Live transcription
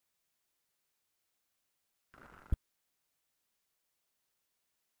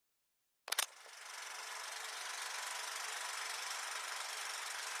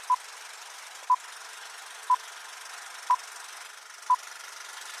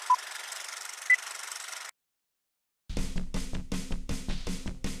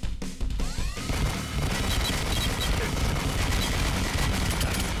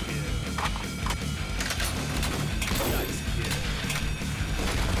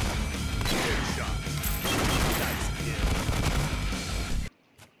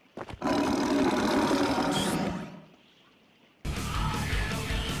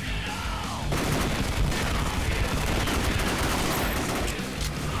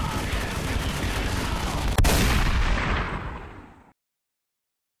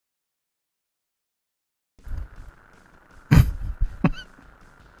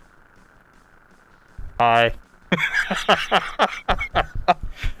Hi.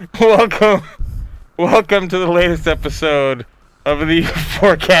 Welcome to the latest episode of the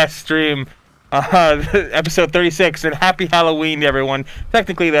U4cast stream, episode 36, and happy Halloween to everyone.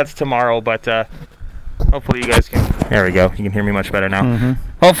 Technically that's tomorrow, but hopefully you guys can, there we go, you can hear me much better now.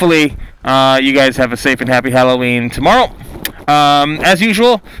 Hopefully you guys have a safe and happy Halloween tomorrow. As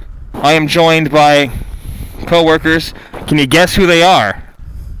usual, I am joined by co-workers. Can you guess who they are?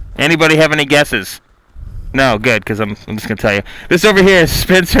 Anybody have any guesses? No, good, because I'm just gonna tell you. This over here is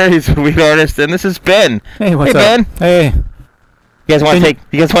Spencer. He's a lead artist, and this is Ben. Hey, what's up? Ben. Hey. You guys want to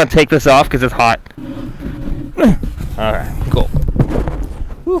take this off because it's hot? All right, cool.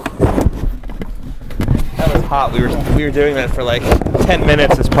 Whew. That was hot. We were doing that for like 10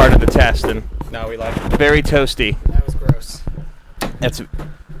 minutes as part of the test, and now we like very toasty. That was gross. That's,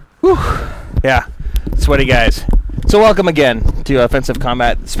 whew, yeah, sweaty guys. So welcome again to Offensive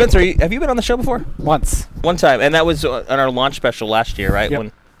Combat. Spencer, have you been on the show before? Once. One time, and that was on our launch special last year, right?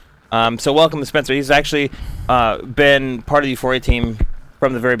 Yep. So welcome to Spencer. He's actually been part of the Euphoria team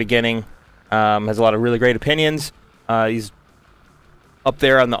from the very beginning. Has a lot of really great opinions. He's up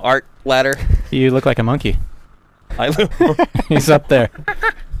there on the art ladder. You look like a monkey. I He's up there.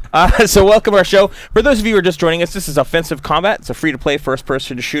 So welcome to our show. For those of you who are just joining us, this is Offensive Combat. It's a free-to-play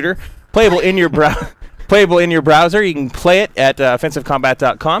first-person shooter, playable in your browser. You can play it at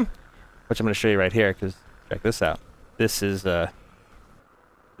offensivecombat.com, which I'm going to show you right here. Because check this out. This is oh,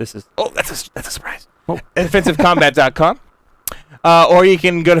 that's a surprise. Oh. Offensivecombat.com, or you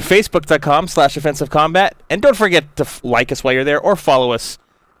can go to facebook.com/offensivecombat, and don't forget to like us while you're there, or follow us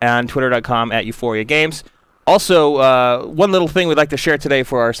on twitter.com@euphoriagames. Also, one little thing we'd like to share today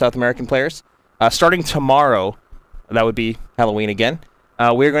for our South American players. Starting tomorrow, that would be Halloween again,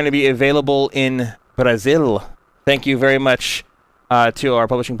 we're going to be available in Brazil. Thank you very much to our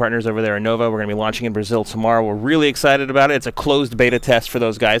publishing partners over there in Nova. We're going to be launching in Brazil tomorrow. We're really excited about it. It's a closed beta test for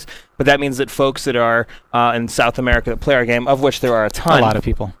those guys, but that means that folks that are in South America that play our game, of which there are a ton. A lot of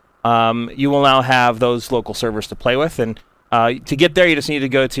people. You will now have those local servers to play with, and to get there, you just need to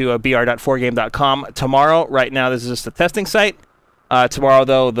go to br.4game.com tomorrow. Right now, this is just a testing site. Tomorrow,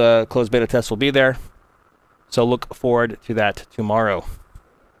 though, the closed beta test will be there, so look forward to that tomorrow.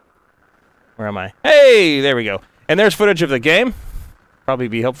 Where am I? Hey, there we go. And there's footage of the game. Probably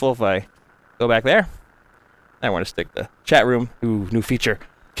be helpful if I go back there. I want to stick the chat room. Ooh, new feature.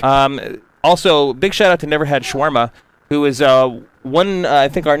 Also, big shout out to Never Had Shawarma, who is I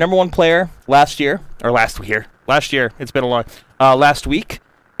think our #1 player last year. Last year. It's been a long. Last week,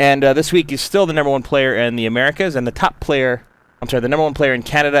 and this week he's still the #1 player in the Americas and the top player. I'm sorry, the #1 player in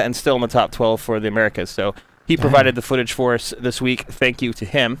Canada and still in the top 12 for the Americas. So he provided the footage for us this week. Thank you to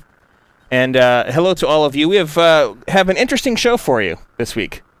him. And hello to all of you. We have an interesting show for you this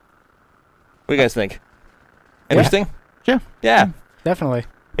week. What do you guys think? Interesting? Yeah. Yeah. Definitely.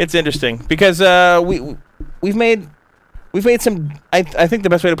 It's interesting because we've made some. I think the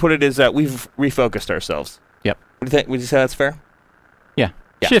best way to put it is that we've refocused ourselves. Yep. What do you think? Would you say that's fair? Yeah.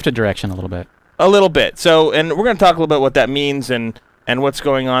 Shifted direction a little bit. A little bit. So, and we're going to talk a little bit what that means and what's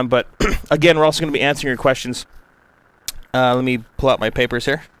going on. But again, we're also going to be answering your questions. Let me pull out my papers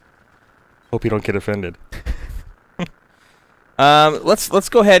here. Hope you don't get offended. Let's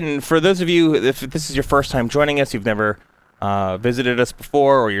go ahead, and for those of you, if this is your first time joining us, you've never visited us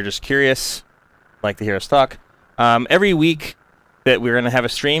before, or you're just curious, like to hear us talk, every week that we're going to have a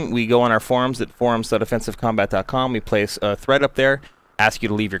stream, we go on our forums at forums.offensivecombat.com. We place a thread up there, ask you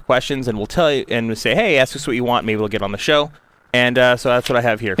to leave your questions, and we'll tell you, and we say, hey, ask us what you want, maybe we'll get on the show. And so that's what I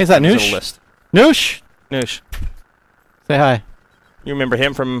have here. Is that Noosh? List. Noosh? Noosh. Say hi. You remember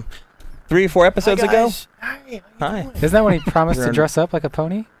him from 3 or 4 episodes ago? Hi. Hi. Isn't that when he promised to dress up like a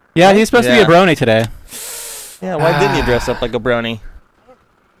pony? Yeah, he's supposed to be a Yeah. brony today. Yeah, why didn't you dress up like a brony?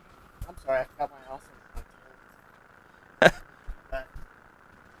 I'm sorry, I forgot my awesome.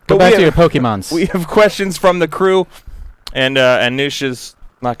 Go back to your Pokemons. We have questions from the crew, and Noosh is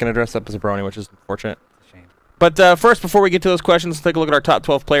not going to dress up as a brony, which is unfortunate. Shame. But first, before we get to those questions, let's take a look at our top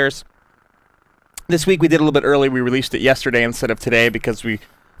 12 players. This week we did a little bit early. We released it yesterday instead of today because we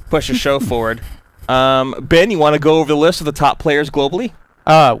pushed the show forward. Ben, you want to go over the list of the top players globally?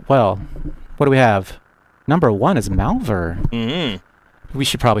 Well, what do we have? #1 is Malver. Mm-hmm. We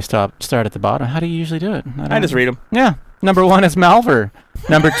should probably start at the bottom. How do you usually do it? I just read them. Yeah. #1 is Malver.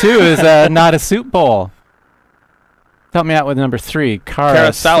 #2 is Not a Soup Bowl. Help me out with #3,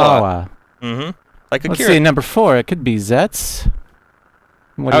 Karasawa. Mm-hmm. Like a Let's Kira. see, #4, it could be Zets.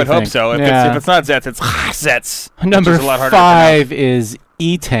 What do I you would hope think? so. If it's not Zets, it's Zets. #5 is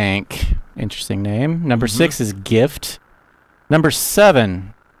E-Tank. Interesting name. #6 is Gift.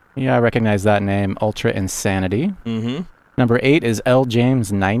 #7, Yeah, I recognize that name. Ultra Insanity. Mm-hmm. Number 8 is L.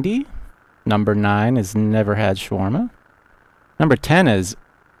 James 90. Number 9 is Never Had Shawarma. Number 10 is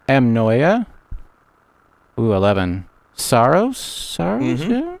M. Noya. Ooh, 11. Saros?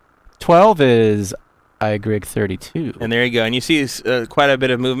 Yeah. 12 is iGrig 32. And there you go. And you see quite a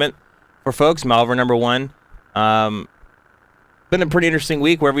bit of movement for folks. Malver, number 1. Been a pretty interesting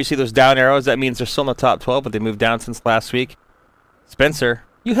week. Wherever you see those down arrows, that means they're still in the top 12, but they moved down since last week. Spencer,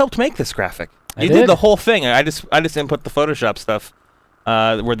 you helped make this graphic. You did the whole thing. I just input the Photoshop stuff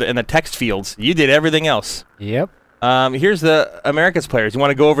in the text fields. You did everything else. Yep. Here's the Americas players. You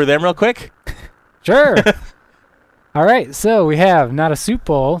want to go over them real quick? Sure. All right, so we have Not a Soup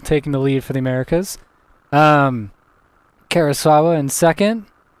Bowl taking the lead for the Americas. Karasawa in second.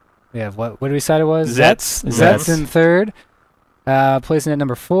 We have what did we decide it was? Zets in third. Placing at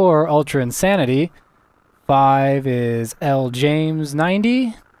number 4, Ultra Insanity. 5 is L. James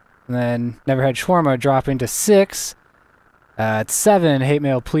 90. And then Never Had Shawarma dropping to 6. At 7, Hate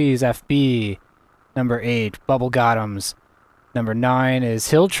Mail Please FB. Number 8, Bubble Gottoms. Number 9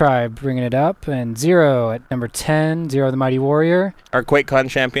 is Hill Tribe bringing it up. And 0 at number 10, 0 the Mighty Warrior. Our QuakeCon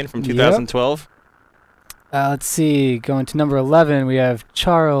champion from 2012. Let's see. Going to number 11, we have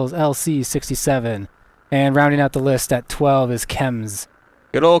Charles LC67. And rounding out the list at 12 is Chems.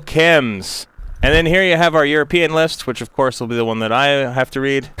 Good old Chems. And then here you have our European list, which of course will be the one that I have to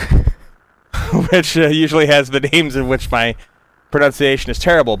read, which usually has the names in which my pronunciation is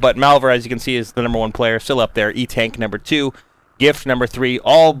terrible. But Malver, as you can see, is the number 1 player, still up there. E-Tank, number 2. Gift, number 3.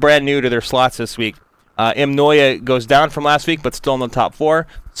 All brand new to their slots this week. M. Noya goes down from last week, but still in the top 4.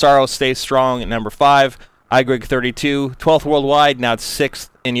 Sorrow stays strong at number 5. iGrig 32. 12th worldwide, now it's 6th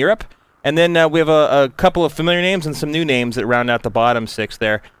in Europe. And then we have a couple of familiar names and some new names that round out the bottom 6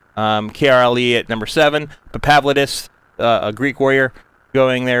 there. KRLE at number 7. Papavlidis, a Greek warrior,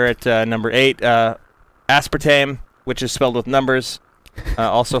 going there at number 8. Aspartame, which is spelled with numbers,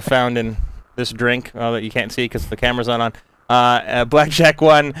 also found in this drink that you can't see because the camera's not on. Blackjack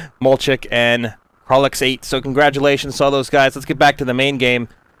 1, Molchik, and Harlex 8. So congratulations to all those guys. Let's get back to the main game.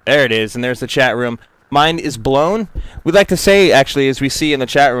 There it is, and there's the chat room. Mine is blown. We'd like to say, actually, as we see in the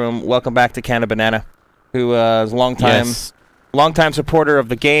chat room, welcome back to Canna Banana, who is a long-time supporter of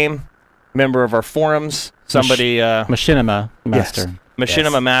the game, member of our forums, somebody... Machinima Master. Yes,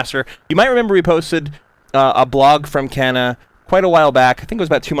 Machinima Master. You might remember we posted a blog from Canna quite a while back. I think it was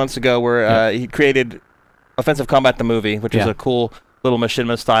about 2 months ago, where he created Offensive Combat the Movie, which is a cool little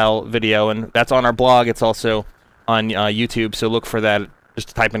Machinima-style video, and that's on our blog. It's also on YouTube, so look for that.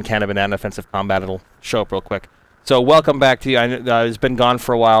 Just type in Canna Banana Offensive Combat. It'll show up real quick. So welcome back to you. It's been gone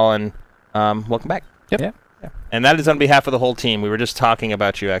for a while, and welcome back. Yep. Yeah. And that is on behalf of the whole team. We were just talking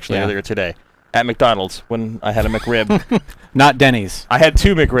about you, actually, earlier today at McDonald's when I had a McRib. Not Denny's. I had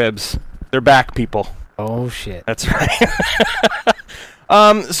 2 McRibs. They're back, people. Oh, shit. That's right.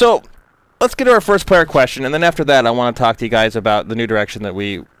 So let's get to our first player question, and then after that, I want to talk to you guys about the new direction that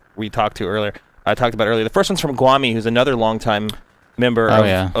we talked about earlier. The first one's from Guami, who's another longtime member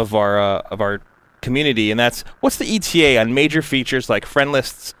of our community, and that's, what's the ETA on major features like friend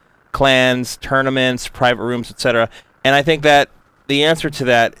lists, clans, tournaments, private rooms, etc.? And I think that the answer to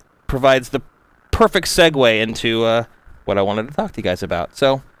that provides the perfect segue into what I wanted to talk to you guys about.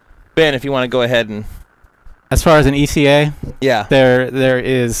 So, Ben, if you want to go ahead and... As far as an ETA, yeah, there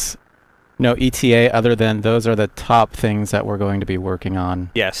is no ETA other than those are the top things that we're going to be working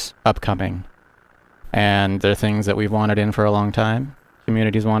on. Yes. Upcoming. And they're things that we've wanted in for a long time,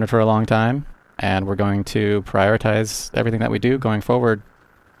 community's wanted for a long time, and we're going to prioritize everything that we do going forward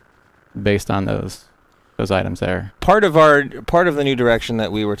based on those items there. Part of the new direction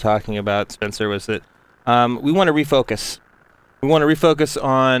that we were talking about, Spencer, was that we want to refocus. We want to refocus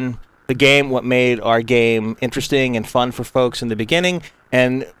on the game, what made our game interesting and fun for folks in the beginning,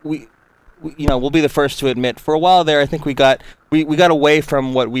 and we'll be the first to admit, for a while there, I think we got away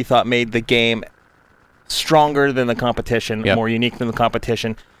from what we thought made the game stronger than the competition, more unique than the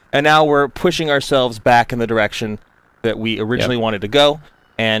competition, and now we're pushing ourselves back in the direction that we originally wanted to go,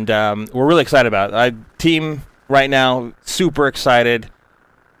 and we're really excited about it. Our team right now, super excited.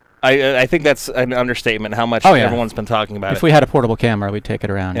 I think that's an understatement, how much everyone's been talking about it. If we had a portable camera, we'd take it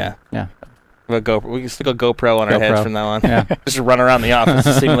around. Yeah. Yeah. We can stick a GoPro on our heads from now on. Yeah. Just run around the office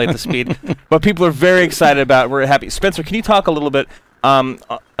to simulate the speed. But people are very excited about it. We're happy. Spencer, can you talk a little bit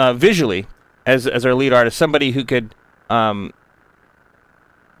visually, as our lead artist, somebody who could go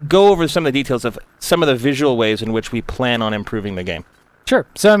over some of the details of some of the visual ways in which we plan on improving the game? Sure.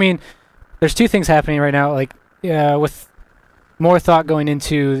 So, I mean, there's 2 things happening right now. Like, with more thought going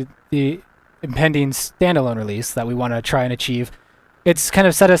into the impending standalone release that we want to try and achieve, it's kind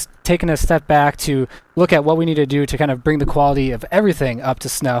of taken a step back to look at what we need to do to kind of bring the quality of everything up to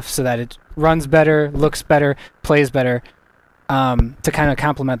snuff so that it runs better, looks better, plays better, to kind of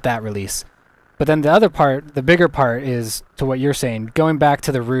complement that release. But then the other part, the bigger part, is to what you're saying, going back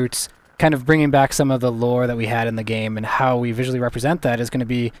to the roots, kind of bringing back some of the lore that we had in the game, and how we visually represent that is going to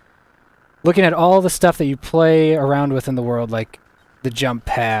be looking at all the stuff that you play around with in the world, like the jump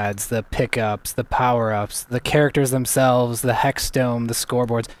pads, the pickups, the power-ups, the characters themselves, the hex dome, the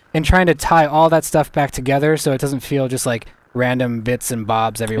scoreboards, and trying to tie all that stuff back together so it doesn't feel just like random bits and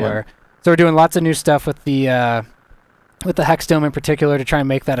bobs everywhere. Yeah. So we're doing lots of new stuff with the hex dome in particular to try and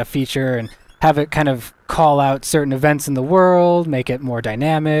make that a feature and have it kind of call out certain events in the world, make it more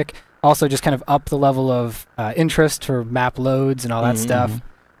dynamic, also just kind of up the level of interest for map loads and all that stuff.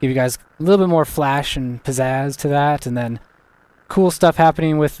 Give you guys a little bit more flash and pizzazz to that, and then cool stuff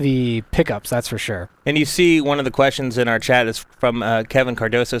happening with the pickups, that's for sure. And you see one of the questions in our chat is from Kevin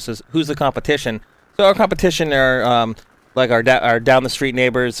Cardoso, says, who's the competition? So our competition are like our down the street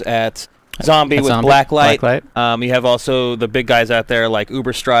neighbors at Zombie with Blacklight. You have also the big guys out there like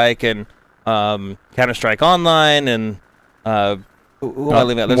Uberstrike and Counter-Strike Online and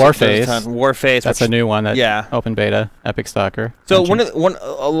Warface. Warface. That's a new one. That's open beta. Epic Stalker. So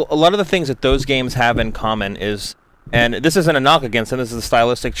a lot of the things that those games have in common is, and this isn't a knock against them, this is a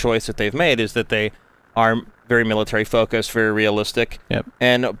stylistic choice that they've made, is that they are very military focused, very realistic. Yep.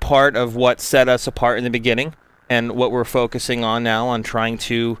 And part of what set us apart in the beginning and what we're focusing on now on trying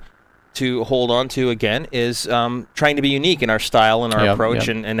to hold on to again is trying to be unique in our style and our approach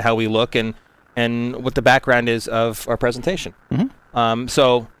and how we look and what the background is of our presentation.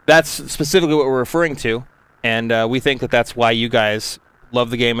 So that's specifically what we're referring to, and we think that that's why you guys love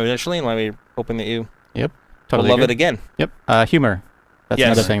the game initially and why we're hoping that you totally love it again. Humor. That's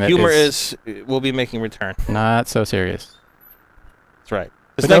another thing that humor will be making return. Not so serious. That's right.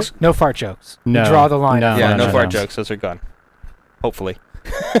 No fart jokes. No. Draw the line. No fart jokes. Those are gone. Hopefully.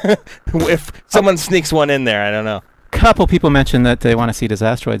 If someone sneaks one in there, I don't know. Couple people mentioned that they want to see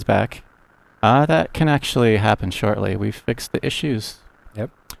Disasteroids back. That can actually happen shortly. We've fixed the issues.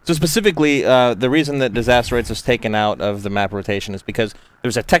 So specifically, the reason that Disasteroids was taken out of the map rotation is because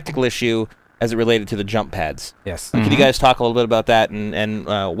there's a technical issue as it related to the jump pads. Yes. Could you guys talk a little bit about that and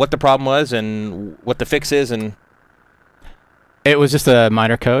what the problem was and what the fix is? And it was just a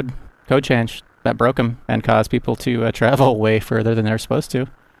minor code change that broke them and caused people to travel way further than they're supposed to.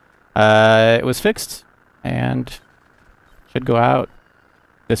 It was fixed and should go out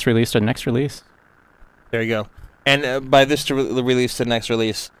this release to next release. There you go. And by this release to next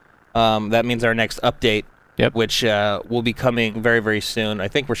release, that means our next update, which will be coming very, very soon. I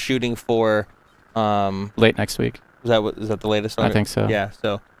think we're shooting for late next week. Is that the latest? I think so. Yeah.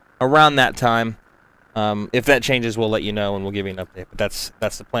 So around that time, if that changes, we'll let you know and we'll give you an update. But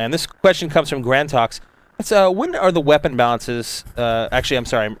that's the plan. This question comes from Grand Talks. It's when are the weapon balances? Actually, I'm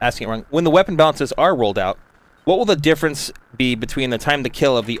sorry, I'm asking it wrong. When the weapon balances are rolled out, what will the difference be between the time to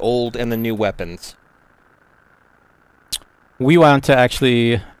kill of the old and the new weapons? We want to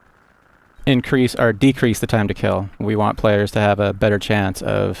actually increase or decrease the time to kill. We want players to have a better chance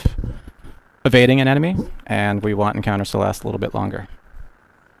of evading an enemy, and we want encounters to last a little bit longer.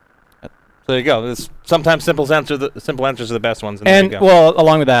 So there you go. Sometimes simple answers are the best ones. And well,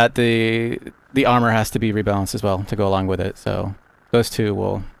 along with that, the armor has to be rebalanced as well to go along with it. So those two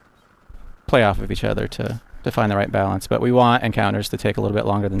will play off of each other to find the right balance. But we want encounters to take a little bit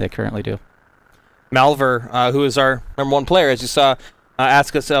longer than they currently do. Malver, who is our #1 player, as you saw,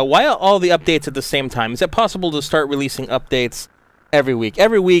 asked us, why all the updates at the same time? Is it possible to start releasing updates every week?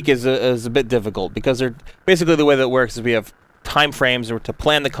 Every week is a bit difficult because they're basically the way that it works is we have time frames to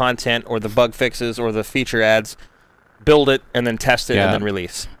plan the content or the bug fixes or the feature adds, build it, and then test it and then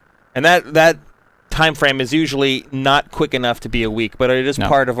release. And that time frame is usually not quick enough to be a week, but it is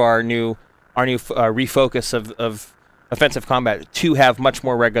part of our new refocus of offensive combat to have much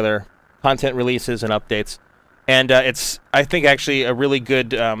more regular content releases and updates. And it's, I think, actually a really good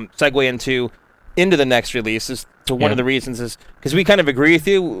segue into the next release. One of the reasons is because we kind of agree with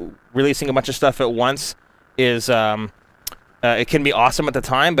you. Releasing a bunch of stuff at once is it can be awesome at the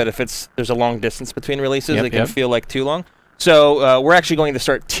time, but if there's a long distance between releases, it can feel like too long. So we're actually going to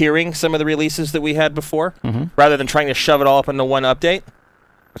start tiering some of the releases that we had before, rather than trying to shove it all up into one update,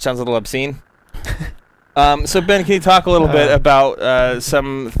 which sounds a little obscene. So Ben, can you talk a little bit about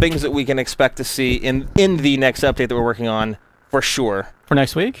some things that we can expect to see in the next update that we're working on for sure? For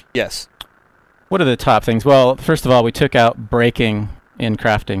next week? Yes. What are the top things? Well, first of all, we took out breaking in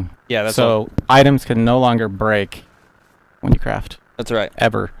crafting. Yeah, that's so items can no longer break when you craft. That's right.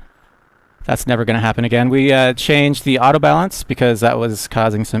 Ever. That's never going to happen again. We changed the auto balance because that was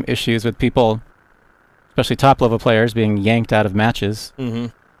causing some issues with people, especially top-level players, being yanked out of matches. Mm-hmm.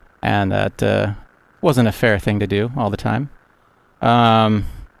 And that wasn't a fair thing to do all the time.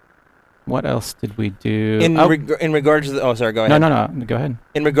 What else did we do? In regards to the... Oh, sorry, go ahead. No. Go ahead.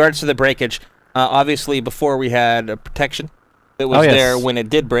 In regards to the breakage, obviously before we had a protection that was there when it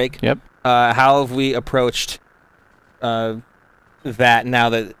did break. Yep. How have we approached that now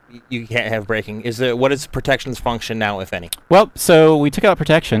that you can't have breaking? What is protection's function now, if any? Well, so we took out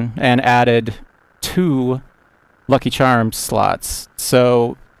protection and added 2 Lucky Charms slots.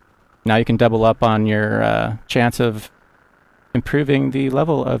 So now you can double up on your chance of improving the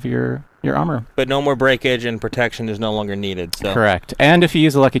level of your armor. But no more breakage and protection is no longer needed. So. Correct. And if you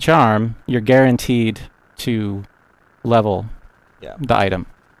use a Lucky Charm, you're guaranteed to level the item.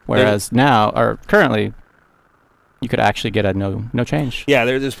 Whereas now, or currently, you could actually get a no change. Yeah,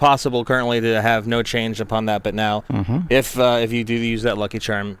 there's possible currently to have no change upon that, but now, if you do use that Lucky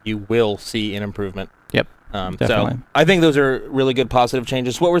Charm, you will see an improvement. Yep. So I think those are really good positive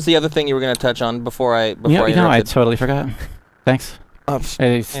changes. What was the other thing you were going to touch on before I interrupted? I totally forgot. Thanks.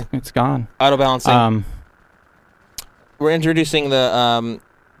 It's gone. Auto balancing. We're introducing the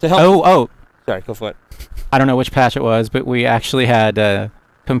to help. Oh. Sorry, go for it. I don't know which patch it was, but we actually had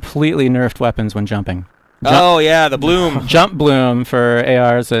completely nerfed weapons when jumping. The bloom. Jump bloom for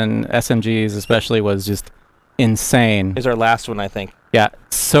ARs and SMGs especially was just insane. Is our last one, I think. Yeah,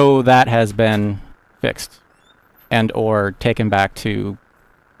 so that has been fixed and or taken back to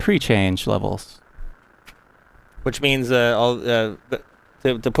pre-change levels. Which means, to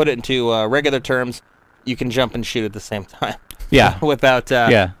put it into regular terms, you can jump and shoot at the same time. Yeah.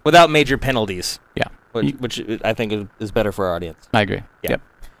 without major penalties. Yeah. Which I think is better for our audience. I agree. Yeah. Yep.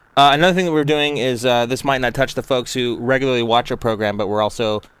 Another thing that we're doing is, this might not touch the folks who regularly watch our program, but we're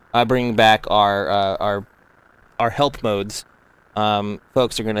also bringing back our help modes.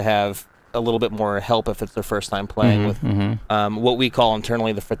 Folks are going to have a little bit more help if it's their first time playing with what we call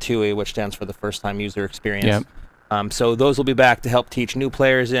internally the FATUI, which stands for the first time user experience. Yep. So those will be back to help teach new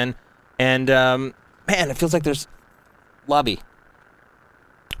players in. And, man, it feels like there's lobby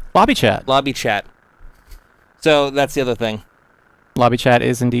chat. So that's the other thing. Lobby chat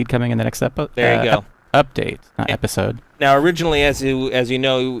is indeed coming in the next episode. There you go. Update, not episode. Now, originally, as you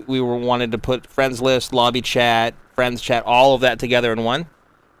know, we wanted to put friends list, lobby chat, friends chat, all of that together in one.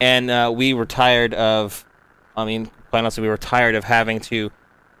 And we were tired of, quite honestly, we were tired of having to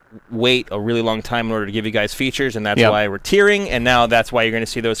wait a really long time in order to give you guys features, and that's why we're tiering, and now that's why you're going to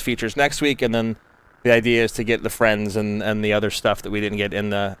see those features next week, and then the idea is to get the friends and the other stuff that we didn't get in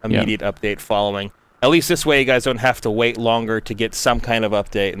the immediate update following. At least this way you guys don't have to wait longer to get some kind of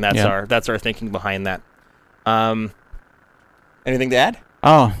update, and that's our thinking behind that. Anything to add?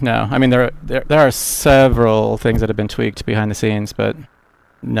 Oh, no. I mean, there are several things that have been tweaked behind the scenes, but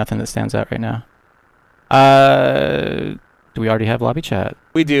nothing that stands out right now. Do we already have lobby chat?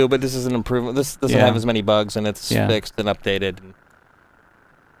 We do, but this is an improvement. This doesn't have as many bugs, and it's fixed and updated. And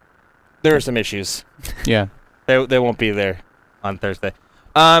there are some issues. Yeah. They won't be there on Thursday.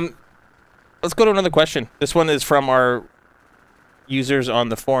 Let's go to another question. This one is from our users on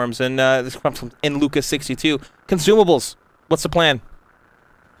the forums, and this comes from Lucas62. Consumables. What's the plan?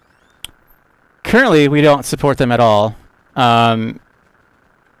 Currently, we don't support them at all.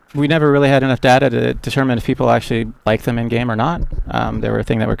 We never really had enough data to determine if people actually like them in-game or not. They were a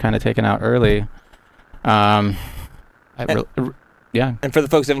thing that were kind of taken out early. And for the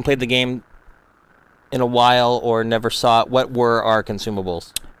folks who haven't played the game in a while or never saw it, what were our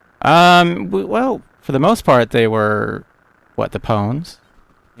consumables? Well, for the most part, they were, the pwns?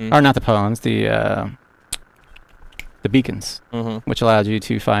 Or not the pwns, the beacons, which allowed you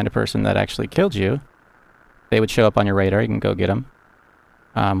to find a person that actually killed you. They would show up on your radar. You can go get them.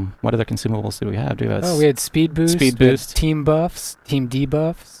 What other consumables did we have? We had speed boost, team buffs, team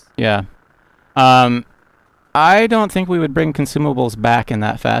debuffs. Yeah. I don't think we would bring consumables back in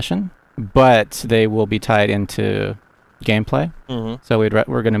that fashion, but they will be tied into gameplay. So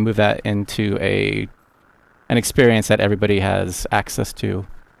we're going to move that into an experience that everybody has access to,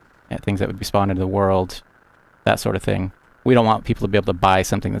 things that would be spawned into the world, that sort of thing. We don't want people to be able to buy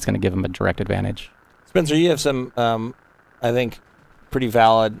something that's going to give them a direct advantage. Spencer, you have some, I think, pretty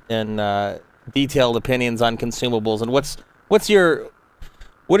valid and detailed opinions on consumables. And what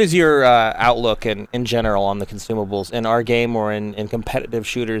is your outlook in general on the consumables in our game or in competitive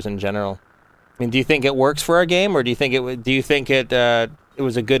shooters in general? I mean, do you think it works for our game, or do you think it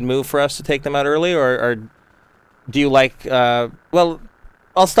was a good move for us to take them out early, or do you like? Well,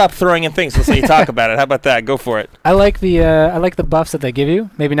 I'll stop throwing in things. Let's let you talk about it. How about that? Go for it. I like the buffs that they give you.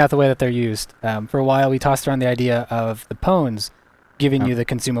 Maybe not the way that they're used. For a while, we tossed around the idea of the pwns giving you the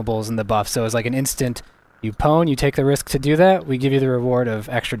consumables and the buffs. So it's like an instant. You pwn, you take the risk to do that. We give you the reward of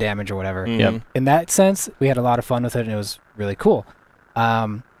extra damage or whatever. Yep. In that sense, we had a lot of fun with it, and it was really cool.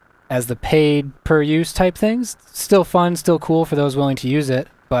 As the paid per use type things, still fun, still cool for those willing to use it,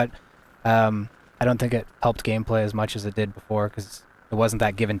 but I don't think it helped gameplay as much as it did before because it wasn't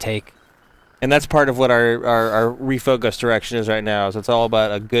that give and take. And that's part of what our refocus direction is right now. Is it's all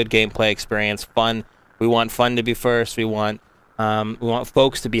about a good gameplay experience, fun. We want fun to be first. We want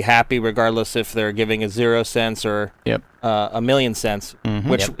folks to be happy regardless if they're giving us 0 cents or a million cents,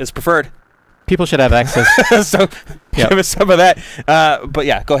 which is preferred. People should have access. So give us some of that. But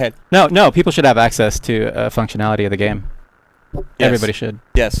yeah, go ahead. No, people should have access to functionality of the game. Yes. Everybody should.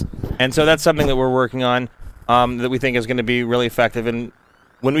 Yes. And so that's something that we're working on that we think is going to be really effective. And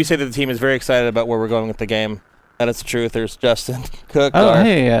when we say that the team is very excited about where we're going with the game, that is the truth. There's Justin Cook, our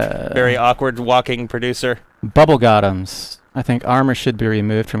very awkward walking producer. Bubble Bottoms. I think armor should be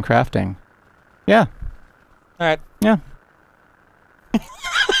removed from crafting. Yeah. All right. Yeah.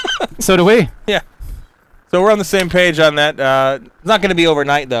 So do we. Yeah. So we're on the same page on that. It's not going to be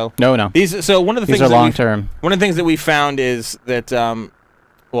overnight, though. No. One of the things are long term. One of the things that we found is that,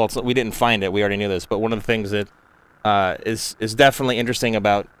 we didn't find it. We already knew this, but one of the things that is definitely interesting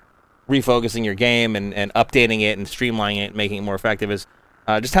about refocusing your game and updating it and streamlining it, and making it more effective is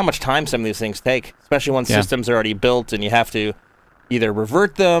just how much time some of these things take, especially once systems are already built and you have to either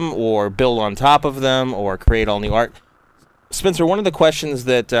revert them or build on top of them or create all new art. Spencer, one of the questions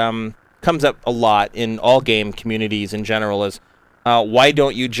that comes up a lot in all game communities in general is why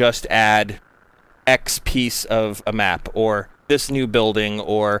don't you just add X piece of a map or this new building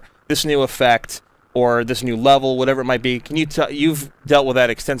or this new effect or this new level, whatever it might be? Can you you've dealt with that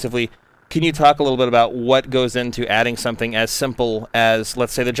extensively. Can you talk a little bit about what goes into adding something as simple as,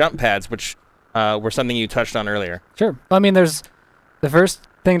 let's say, the jump pads, which were something you touched on earlier? Sure. Well, I mean, there's the first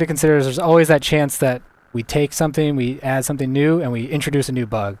thing to consider is there's always that chance that we take something, we add something new, and we introduce a new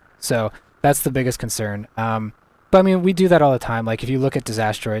bug. So that's the biggest concern. But I mean, we do that all the time. Like if you look at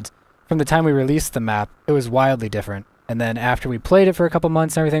Disastroids, from the time we released the map, it was wildly different. And then after we played it for a couple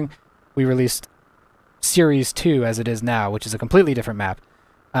months and everything, we released Series 2 as it is now, which is a completely different map.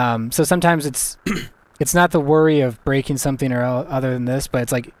 So sometimes it's not the worry of breaking something or other than this, but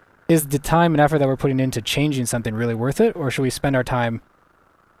it's like, is the time and effort that we're putting into changing something really worth it, or should we spend our time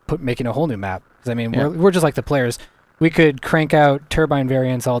making a whole new map? Because I mean, we're just like the players. We could crank out Turbine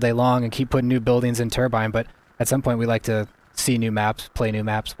variants all day long and keep putting new buildings in Turbine, but at some point we like to see new maps, play new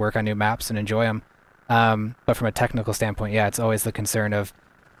maps, work on new maps, and enjoy them. But from a technical standpoint, yeah, it's always the concern of,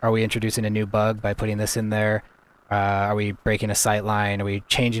 are we introducing a new bug by putting this in there? Are we breaking a sight line? Are we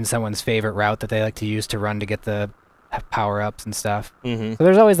changing someone's favorite route that they like to use to run to get the power-ups and stuff? So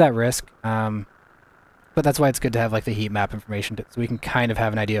there's always that risk. But that's why it's good to have like the heat map information, so we can kind of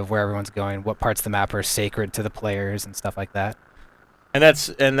have an idea of where everyone's going, what parts of the map are sacred to the players and stuff like that. And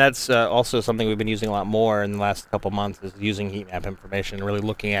that's also something we've been using a lot more in the last couple months, is using heat map information and really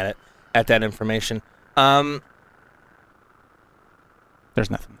looking at that information. There's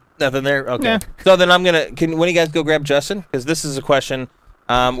nothing. Nothing there? Okay. Yeah. So then when do you guys go grab Justin? Because this is a question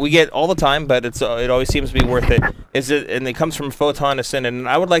we get all the time, but it always seems to be worth it. And it comes from Photon Ascendant, and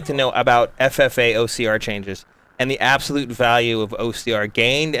I would like to know about FFA OCR changes and the absolute value of OCR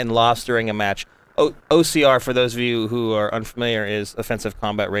gained and lost during a match. OCR, for those of you who are unfamiliar, is offensive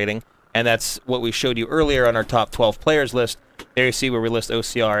combat rating, and that's what we showed you earlier on our top 12 players list. There you see where we list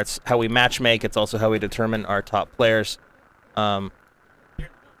OCR. It's how we match make. It's also how we determine our top players.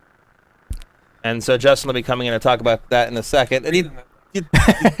 And so Justin will be coming in to talk about that in a second. And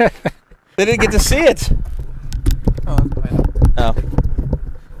they didn't get to see it. Oh.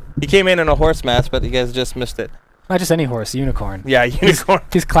 He came in a horse mask, but you guys just missed it. Not just any horse, unicorn. Yeah, unicorn.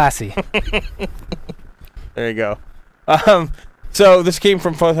 He's classy. There you go. So this came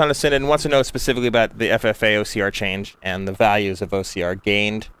from Photon Ascendant and wants to know specifically about the FFA OCR change and the values of OCR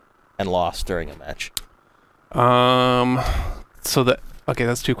gained and lost during a match. Okay,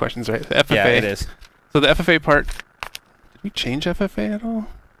 that's two questions, right? The FFA. Yeah, it is. So the FFA part, did we change FFA at all?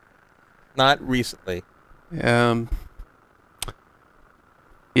 Not recently.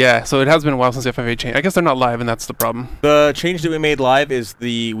 Yeah, so it has been a while since the FFA changed. I guess they're not live, and that's the problem. The change that we made live is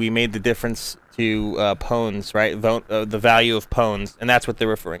we made the difference to pwns, right? The value of pwns, and that's what they're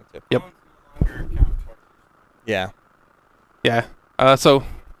referring to. Yep. Yeah. Yeah. So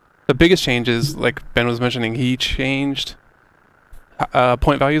the biggest change is, like Ben was mentioning, he changed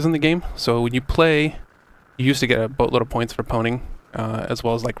point values in the game. So when you play, you used to get a boatload of points for pwning, as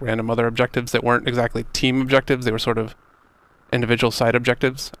well as like random other objectives that weren't exactly team objectives. They were sort of individual side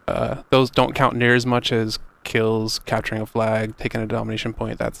objectives. Those don't count near as much as kills, capturing a flag, taking a domination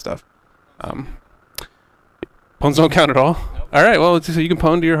point, that stuff. Pawns don't count at all. Nope. All right, well, so you can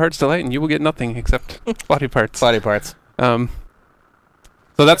pawn to your heart's delight, and you will get nothing except body parts. Body parts. So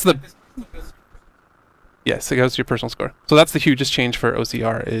that's the... Yes, it goes to your personal score. So that's the hugest change for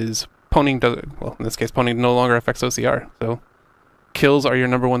OCR is pawning does... Well, in this case, pawning no longer affects OCR. So kills are your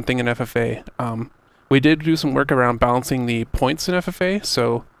number one thing in FFA. We did do some work around balancing the points in FFA.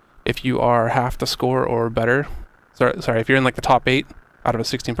 So if you are half the score or better... Sorry, if you're in like the top 8 out of a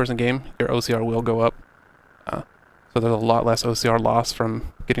 16-person game, your OCR will go up. So there's a lot less OCR loss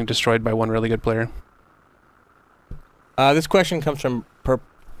from getting destroyed by one really good player. This question comes from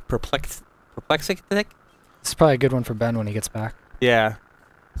Perplexity. This is probably a good one for Ben when he gets back. Yeah.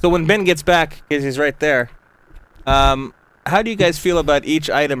 So when Ben gets back, because he's right there, how do you guys feel about each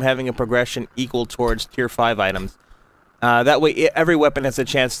item having a progression equal towards tier 5 items? That way every weapon has a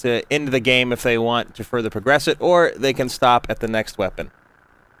chance to end the game if they want to further progress it, or they can stop at the next weapon.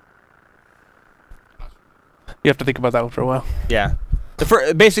 You have to think about that one for a while. Yeah.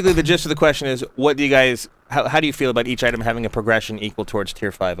 Basically, the gist of the question is, what do you guys... How do you feel about each item having a progression equal towards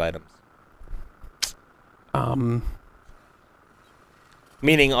tier 5 items?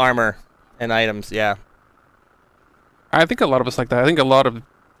 Meaning armor and items, yeah. I think a lot of us like that. I think a lot of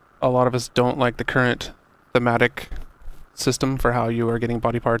us don't like the current thematic system for how you are getting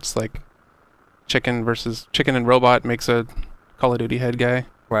body parts, like chicken and robot makes a Call of Duty head guy.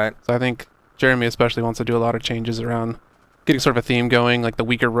 Right. So I think Jeremy especially wants to do a lot of changes around getting sort of a theme going, like the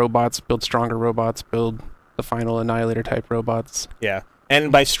weaker robots build stronger robots, build the final annihilator type robots. Yeah.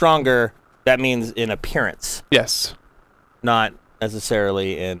 And by stronger, that means in appearance. Yes. Not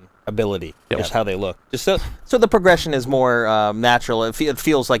necessarily in ability. Yep. Just how they look. Just so the progression is more natural. It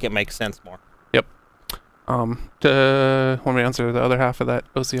feels like it makes sense more. Yep. Want me to answer the other half of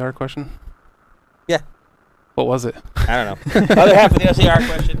that OCR question? Yeah. What was it? I don't know. Other half of the OCR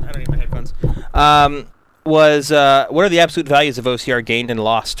question. I don't need my headphones. Was what are the absolute values of OCR gained and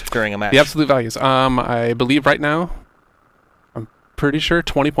lost during a match? The absolute values. I believe right now, I'm pretty sure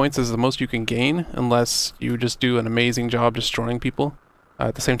 20 points is the most you can gain unless you just do an amazing job destroying people.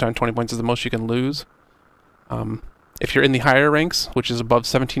 At the same time, 20 points is the most you can lose. If you're in the higher ranks, which is above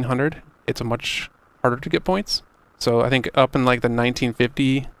 1700, it's a much harder to get points. So I think up in like the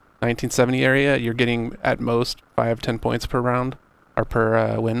 1950, 1970 area, you're getting at most 5-10 points per round or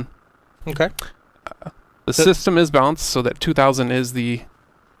per win. Okay. The system is balanced so that 2000 is the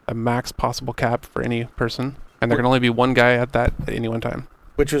max possible cap for any person, and there can only be one guy at that at any one time.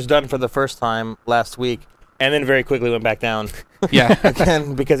 Which was done for the first time last week, and then very quickly went back down. Yeah.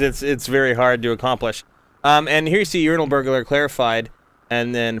 Again, because it's very hard to accomplish. And here you see Urinal Burglar clarified,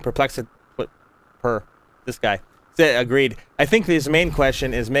 and then Perplexity, this guy, agreed. I think his main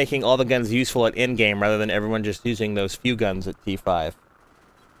question is making all the guns useful at in-game rather than everyone just using those few guns at T5.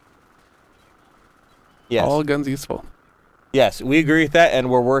 Yes. All guns useful. Yes, we agree with that, and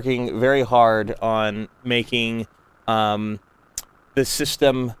we're working very hard on making the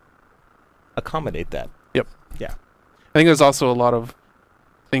system accommodate that. Yep. Yeah. I think there's also a lot of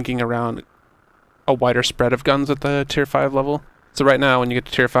thinking around a wider spread of guns at the tier 5 level. So right now, when you get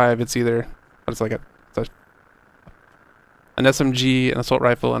to tier 5, it's either an SMG, an assault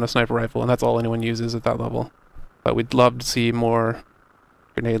rifle, and a sniper rifle, and that's all anyone uses at that level. But we'd love to see more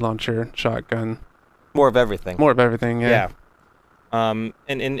grenade launcher, shotgun. More of everything. More of everything, yeah. And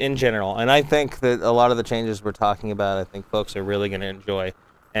in general. And I think that a lot of the changes we're talking about, I think folks are really going to enjoy.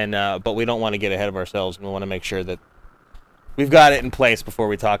 And but we don't want to get ahead of ourselves, and we want to make sure that we've got it in place before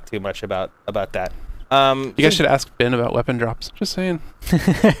we talk too much about that. You guys should ask Ben about weapon drops. Just saying.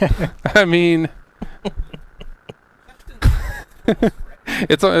 I mean...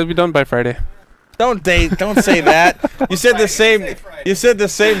 it'll be done by Friday. Don't say that. You said the same. You said the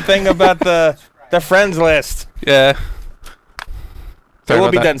same thing about the friends list. Yeah. It will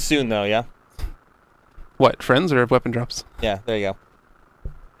be done soon, though. Yeah. What, friends or weapon drops? Yeah. There you go.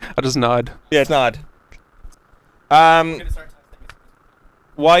 I'll just nod. Yeah, nod.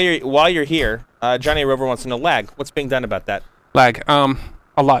 While you're here, Johnny Rover wants to know lag. What's being done about that? Lag. A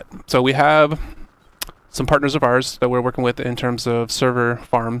lot. So we have some partners of ours that we're working with in terms of server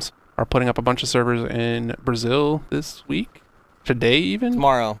farms are putting up a bunch of servers in Brazil this week, today even?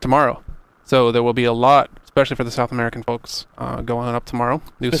 Tomorrow. So there will be a lot, especially for the South American folks, going up tomorrow.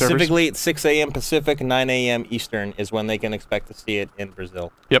 New Specifically servers. At 6 a.m. Pacific, 9 a.m. Eastern is when they can expect to see it in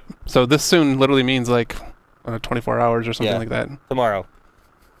Brazil. Yep. So this soon literally means like 24 hours or something like that. Tomorrow.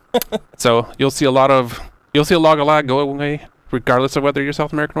 So you'll see a log of lag go away regardless of whether you're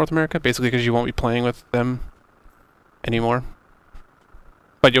South America or North America, basically because you won't be playing with them anymore.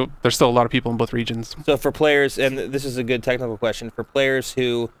 But there's still a lot of people in both regions. So for players, and this is a good technical question, for players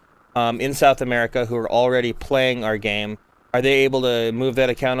who in South America who are already playing our game, are they able to move that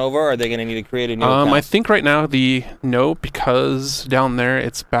account over, or are they going to need to create a new account? I think right now no, because down there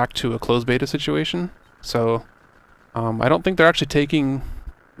it's back to a closed beta situation. So I don't think they're actually taking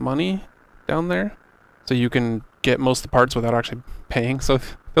money down there. So you can get most of the parts without actually paying. So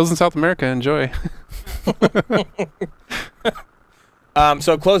those in South America, enjoy.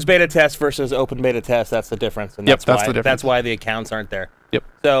 So closed beta test versus open beta test, that's the difference. And that's the why, difference. That's why the accounts aren't there. Yep.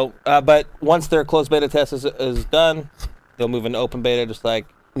 So, but once their closed beta test is done, they'll move into open beta just like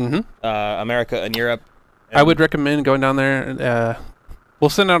America and Europe. And I would recommend going down there. We'll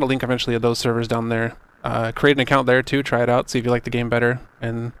send out a link eventually of those servers down there. Create an account there too, try it out, see if you like the game better,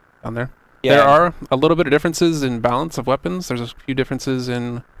 and down there. Yeah. There are a little bit of differences in balance of weapons. There's a few differences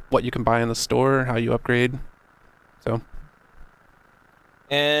in what you can buy in the store, how you upgrade. So.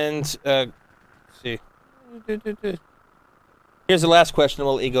 And let's see. Here's the last question.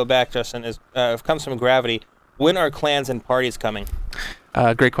 We'll let you go back, Justin. It comes from Gravity. When are clans and parties coming?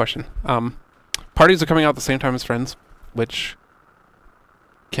 Great question. Parties are coming out at the same time as friends, which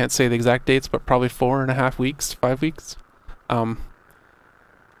can't say the exact dates, but probably 4.5 weeks, 5 weeks.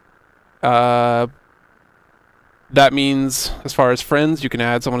 That means, as far as friends, you can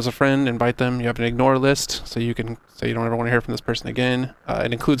add someone as a friend, invite them. You have an ignore list, so you can say you don't ever want to hear from this person again.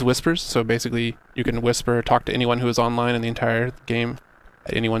 It includes whispers, so basically you can whisper, talk to anyone who is online in the entire game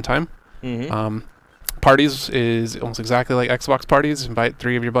at any one time. Parties is almost exactly like Xbox parties. Invite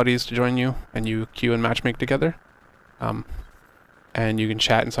 3 of your buddies to join you, and you queue and matchmake together. And you can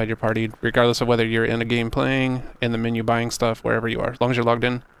chat inside your party, regardless of whether you're in a game playing, in the menu buying stuff, wherever you are. As long as you're logged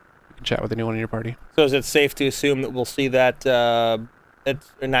in, you can chat with anyone in your party. So is it safe to assume that we'll see that, it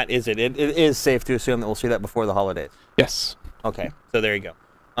is safe to assume that we'll see that before the holidays? Yes. Okay, so there you go.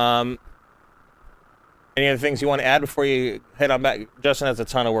 Any other things you want to add before you head on back? Justin has a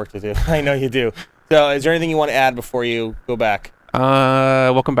ton of work to do. I know you do. So is there anything you want to add before you go back?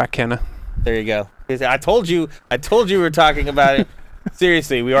 Welcome back, Kenna. There you go. I told you we were talking about it.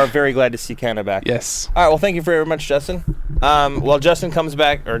 Seriously, we are very glad to see Kenna back. Yes. All right, well, thank you very much, Justin. While Justin comes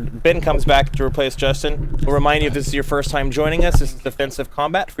back, or Ben comes back to replace Justin, we'll remind you if this is your first time joining us, this is Defensive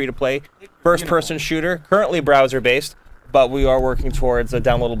Combat, free-to-play, first-person shooter, currently browser-based, but we are working towards a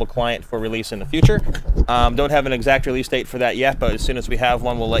downloadable client for release in the future. Don't have an exact release date for that yet, but as soon as we have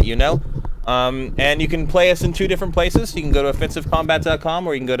one, we'll let you know. And you can play us in 2 different places. You can go to offensivecombat.com,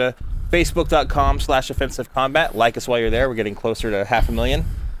 or you can go to facebook.com/offensivecombat. Like us while you're there. We're getting closer to 500,000.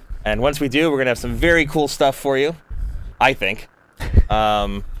 And once we do, we're going to have some very cool stuff for you, I think.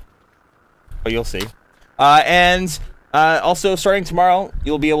 But you'll see. And also, starting tomorrow,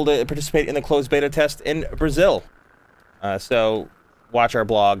 you'll be able to participate in the closed beta test in Brazil. So watch our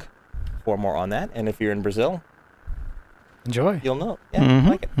blog for more on that. And if you're in Brazil, enjoy. You'll know. Yeah, I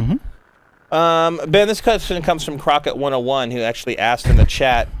like it. Ben, this question comes from Crockett101, who actually asked in the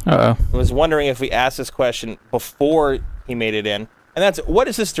chat. I was wondering if we asked this question before he made it in. And that's, what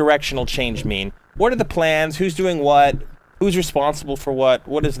does this directional change mean? What are the plans? Who's doing what? Who's responsible for what?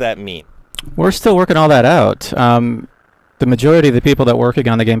 What does that mean? We're still working all that out. The majority of the people that were working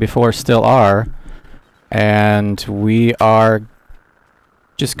on the game before still are. And we are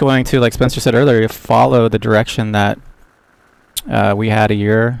just going to, like Spencer said earlier, follow the direction that we had a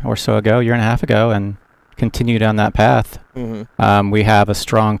year or so ago, year and a half ago, and continue down that path. We have a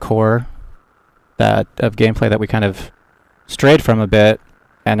strong core of gameplay that we kind of strayed from a bit,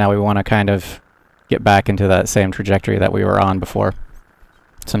 and now we want to kind of get back into that same trajectory that we were on before.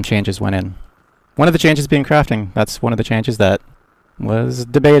 Some changes went in. One of the changes being crafting. That's one of the changes that was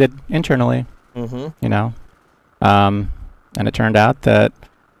debated internally. You know, and it turned out that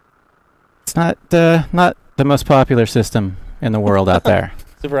it's not the most popular system in the world out there.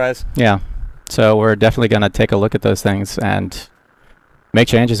 Surprise. Yeah. So we're definitely going to take a look at those things and make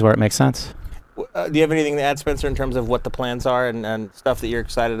changes where it makes sense. Do you have anything to add, Spencer, in terms of what the plans are and stuff that you're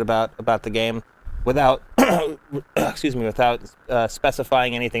excited about the game, without excuse me, without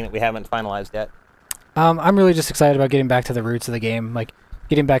specifying anything that we haven't finalized yet? I'm really just excited about getting back to the roots of the game, like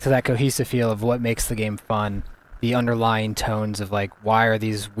getting back to that cohesive feel of what makes the game fun, the underlying tones of like, why are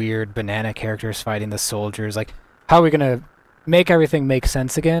these weird banana characters fighting the soldiers? Like, how are we going to make everything make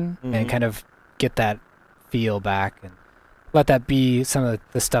sense again and kind of get that feel back and let that be some of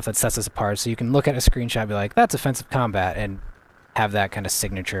the stuff that sets us apart. So you can look at a screenshot and be like, that's offensive combat, and have that kind of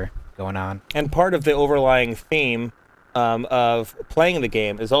signature going on. And part of the overlying theme of playing the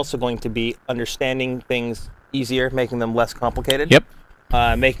game is also going to be understanding things easier, making them less complicated.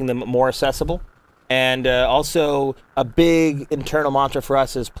 Yep. Making them more accessible. And also, a big internal mantra for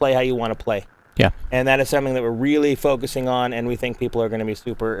us is play how you want to play. Yeah. And that is something that we're really focusing on, and we think people are going to be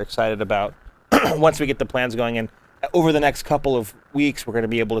super excited about once we get the plans going. And over the next couple of weeks, we're going to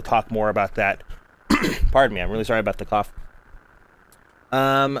be able to talk more about that. Pardon me, I'm really sorry about the cough.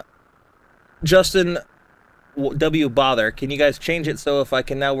 Justin W. Bother, can you guys change it so if I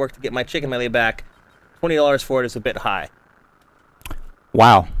can now work to get my chicken belly back, $20 for it is a bit high?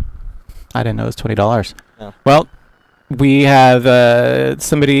 Wow. I didn't know it was $20. No. Well, we have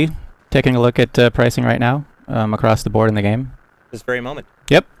somebody taking a look at pricing right now across the board in the game. This very moment.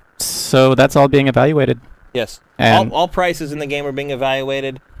 Yep. So that's all being evaluated. Yes. And all prices in the game are being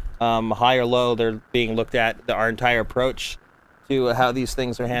evaluated, high or low. They're being looked at. Our entire approach to how these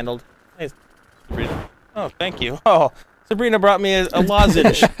things are handled. Hey, Sabrina. Oh, thank you. Oh, Sabrina brought me a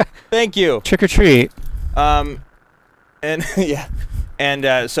lozenge. Thank you. Trick or treat. And yeah.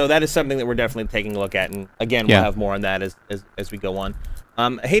 And so that is something that we're definitely taking a look at. And again, we'll have more on that as we go on.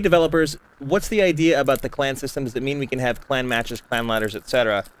 Hey, developers, what's the idea about the clan system? Does it mean we can have clan matches, clan ladders,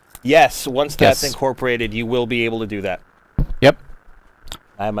 etc.? Yes, once that's incorporated, you will be able to do that. Yep.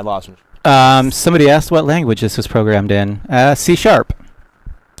 I have my lozenge. Somebody asked what language this was programmed in. C#.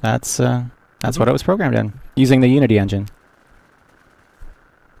 That's what it was programmed in, using the Unity engine.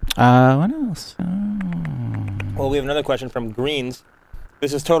 What else? Well, we have another question from Greens.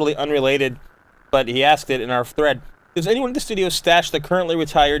 This is totally unrelated, but he asked it in our thread. Does anyone in the studio stash the currently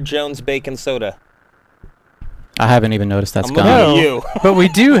retired Jones Bacon Soda? I haven't even noticed that's I'm gone. looking at you. But we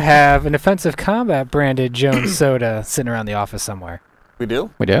do have an Offensive Combat branded Jones soda sitting around the office somewhere. We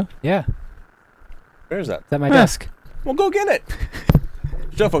do? We do? Yeah. Where's that? It's at my desk. Well, go get it.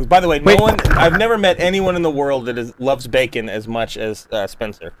 So, folks, by the way, I've never met anyone in the world that loves bacon as much as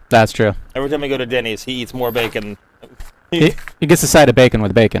Spencer. That's true. Every time I go to Denny's, he eats more bacon. He gets a side of bacon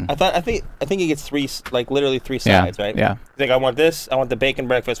with bacon. I think he gets literally three sides, right? Yeah. He's like, I want this. I want the bacon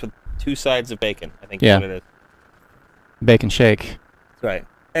breakfast with 2 sides of bacon. I think that's what it is. Bacon shake. That's right.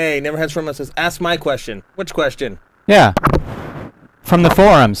 Hey, Never Has From Us says, ask my question. Which question? Yeah. From the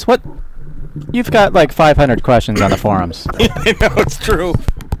forums. What? You've got like 500 questions on the forums. I know, it's true.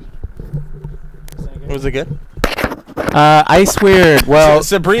 Was it good? Ice Weird. Well,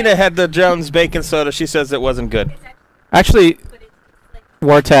 Sabrina had the Jones Bacon Soda. She says it wasn't good. Actually,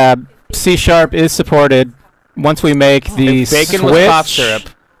 Wartab, C# is supported once we make the bacon with cough syrup.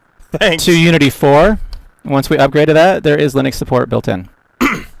 Thanks. To Unity 4. Once we upgrade to that, there is Linux support built in.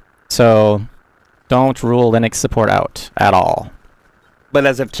 So don't rule Linux support out at all. But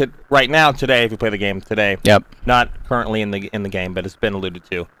as of right now, today, if you play the game today, not currently in the game, but it's been alluded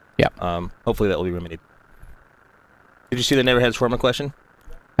to. Yep. Hopefully that will be remedied. Did you see the Never Had Shawarma question?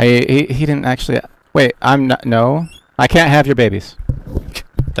 He didn't actually. Wait, I'm not. No, I can't have your babies.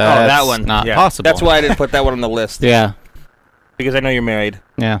 That one. Not possible. That's why I didn't put that one on the list. Yeah. Because I know you're married.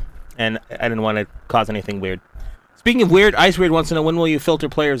 Yeah. And I didn't want to cause anything weird. Speaking of weird, Ice Weird wants to know, when will you filter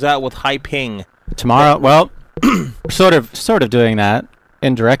players out with high ping? Tomorrow. Well, sort of doing that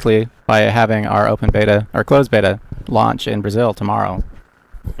indirectly by having our open beta or closed beta launch in Brazil tomorrow.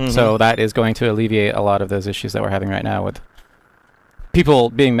 So that is going to alleviate a lot of those issues that we're having right now with people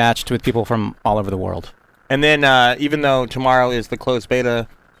being matched with people from all over the world. And then even though tomorrow is the closed beta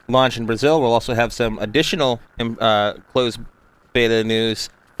launch in Brazil, we'll also have some additional closed beta news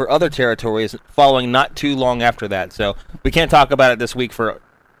for other territories following not too long after that. So we can't talk about it this week for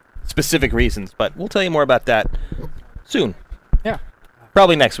specific reasons, but we'll tell you more about that soon. Yeah.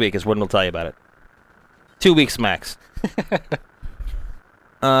 Probably next week is when we'll tell you about it. 2 weeks max.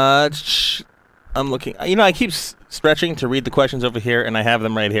 I'm looking. You know, I keep stretching to read the questions over here, and I have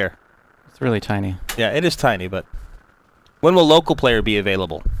them right here. It's really tiny. Yeah, it is tiny, but when will local player be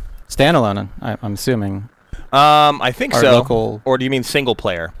available? Standalone, I'm assuming. I think Our so. local. Or do you mean single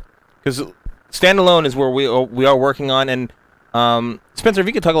player? Because standalone is where we are working on. And Spencer, if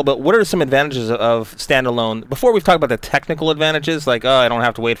you could talk a little bit, what are some advantages of standalone? Before we've talked about the technical advantages, like I don't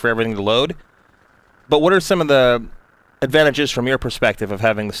have to wait for everything to load. But what are some of the advantages from your perspective of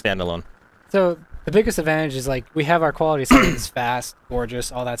having the standalone? So the biggest advantage is like we have our quality settings fast,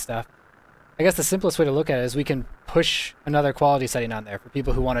 gorgeous, all that stuff. I guess the simplest way to look at it is we can push another quality setting on there for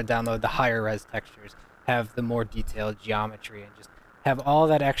people who want to download the higher res textures, have the more detailed geometry, and just have all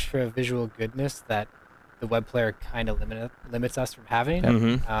that extra visual goodness that the web player kind of limits us from having.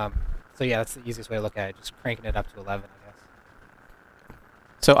 So yeah, that's the easiest way to look at it, just cranking it up to 11, I guess.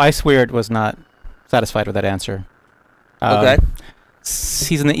 So Ice Weird was not satisfied with that answer. Okay.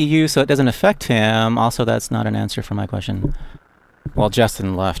 He's in the EU, so it doesn't affect him. Also, that's not an answer for my question. Well,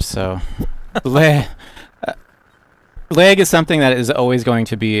 Justin left, so... Lag is something that is always going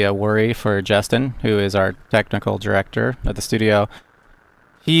to be a worry for Justin, who is our technical director at the studio.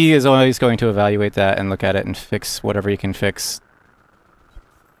 He is always going to evaluate that and look at it and fix whatever he can fix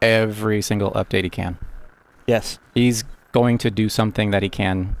every single update he can. Yes. He's going to do something that he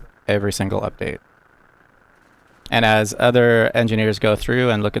can every single update. And as other engineers go through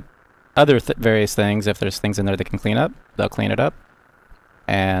and look at other various things, if there's things in there they can clean up, they'll clean it up.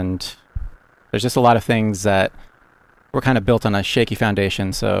 And there's just a lot of things that we're kind of built on a shaky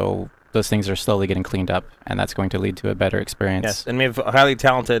foundation, so those things are slowly getting cleaned up, and that's going to lead to a better experience. Yes, and we have highly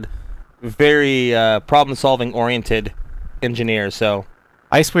talented, very problem-solving oriented engineers, so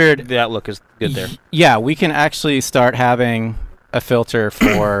Iceweird, the outlook is good there. Yeah, we can actually start having a filter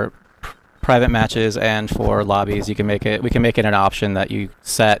for private matches and for lobbies. We can make it an option that you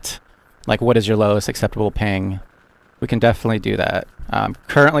set, like what is your lowest acceptable ping. We can definitely do that.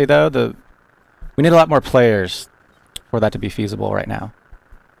 Currently, though, we need a lot more players for that to be feasible right now.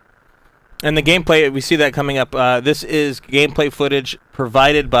 And the gameplay, we see that coming up. This is gameplay footage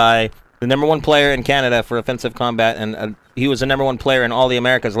provided by the #1 player in Canada for offensive combat, and he was the #1 player in all the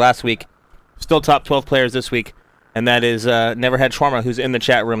Americas last week. Still top 12 players this week, and that is Never Had Shawarma, who's in the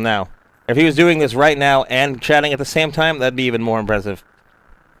chat room now. If he was doing this right now and chatting at the same time, that'd be even more impressive.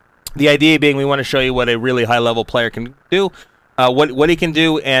 The idea being we want to show you what a really high-level player can do, what he can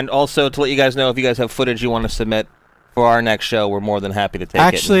do, and also to let you guys know if you guys have footage you want to submit for our next show, we're more than happy to take it.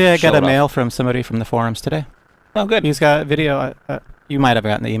 Actually, I got a mail from somebody from the forums today. Oh, good. He's got video. You might have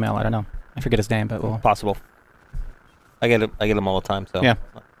gotten the email. I don't know. I forget his name, but we'll... Possible. I get them all the time. So yeah,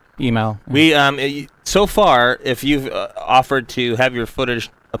 email. We so far, if you've offered to have your footage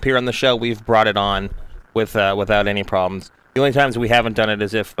appear on the show, we've brought it on without any problems. The only times we haven't done it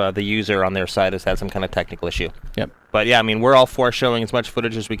is if the user on their side has had some kind of technical issue. Yep. But yeah, I mean, we're all for showing as much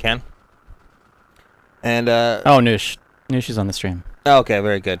footage as we can. And oh, Noosh is on the stream. Oh, okay,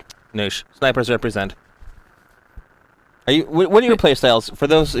 very good. Noosh, snipers represent. Are you? What are your play styles? For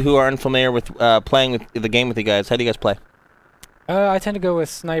those who are unfamiliar with playing with the game with you guys, how do you guys play? I tend to go with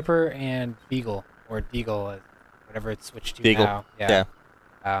sniper and beagle or deagle, whatever it's switched to Deagle. now. Yeah.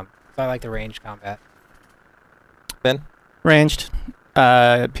 So I like the range combat. Ben? Ranged,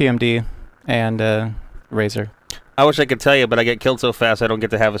 PMD, and Razor. I wish I could tell you, but I get killed so fast I don't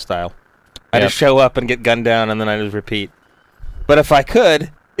get to have a style. I just show up and get gunned down, and then I just repeat. But if I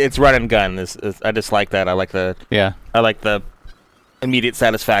could, it's run and gun. I just like that. I like the immediate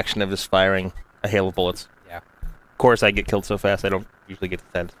satisfaction of just firing a hail of bullets. Yeah. Of course, I get killed so fast I don't usually get to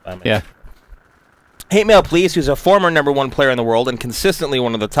satisfy myself. Yeah. Hate Mail, please, who's a former #1 player in the world and consistently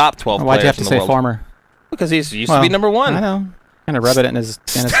one of the top 12 Why'd you players have to say former? Because he used to be #1. I know. Kind of rub it in his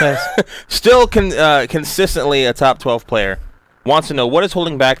face. Still consistently a top 12 player. Wants to know what is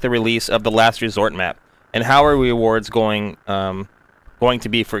holding back the release of the Last Resort map, and how are rewards going to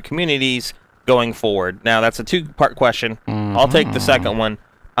be for communities going forward? Now that's a two-part question. I'll take the second one.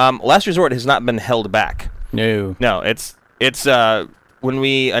 Last Resort has not been held back. No. No, it's when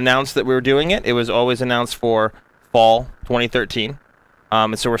we announced that we were doing it, it was always announced for fall 2013.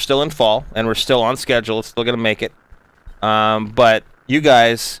 So we're still in fall, and we're still on schedule. It's still going to make it. But you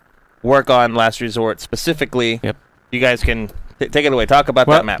guys work on Last Resort specifically. Yep. You guys can take it away. Talk about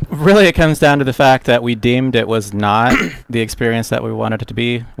that map. Really, it comes down to the fact that we deemed it was not the experience that we wanted it to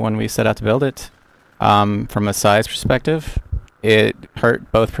be when we set out to build it. From a size perspective, it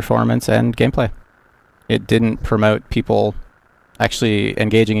hurt both performance and gameplay. It didn't promote people actually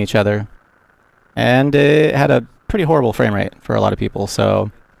engaging each other, and it had a pretty horrible frame rate for a lot of people, so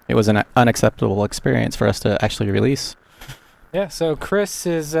it was an unacceptable experience for us to actually release. Yeah, so Chris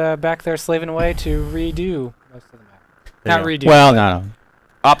is back there slaving away to redo most of the map. Not redo. Well, no.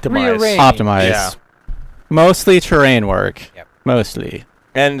 Optimize. Rearrange. Optimize. Yeah. Mostly terrain work. Yep. Mostly.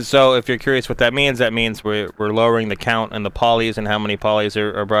 And so if you're curious what that means we're lowering the count and the polys and how many polys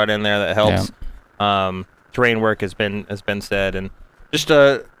are brought in there. That helps. Yeah. Terrain work has been said, and just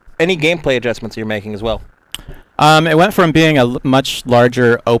any gameplay adjustments you're making as well. It went from being a much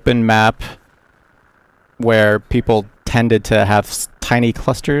larger open map where people tended to have tiny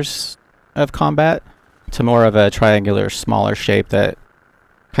clusters of combat to more of a triangular, smaller shape that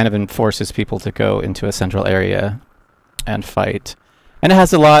kind of enforces people to go into a central area and fight. And it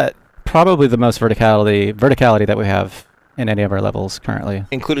has a lot, probably the most verticality that we have in any of our levels currently.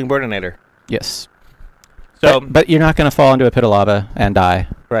 Including Burninator. Yes. So, but you're not going to fall into a pit of lava and die.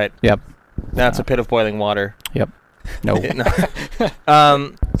 Right. Yep. That's a pit of boiling water. Yep. No.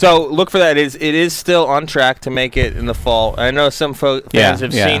 So look for that. It is still on track to make it in the fall. I know some fans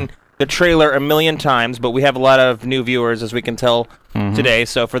have seen the trailer a million times, but we have a lot of new viewers, as we can tell today.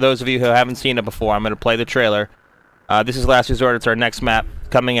 So for those of you who haven't seen it before, I'm going to play the trailer. This is Last Resort. It's our next map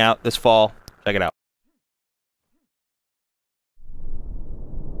coming out this fall. Check it out.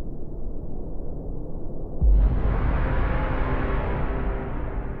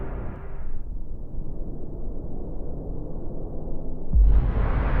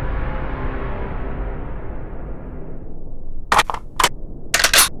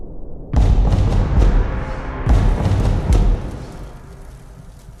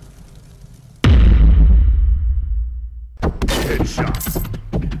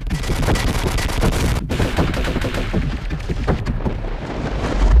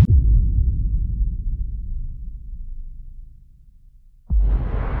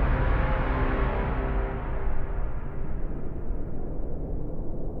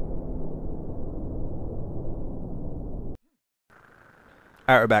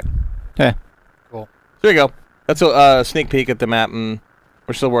 All right, we're back. Okay. Cool. There you go. That's a sneak peek at the map, and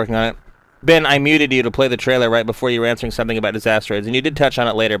we're still working on it. Ben, I muted you to play the trailer right before you were answering something about Disasteroids, and you did touch on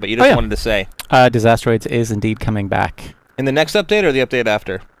it later, but you just wanted to say. Disasteroids is indeed coming back. In the next update or the update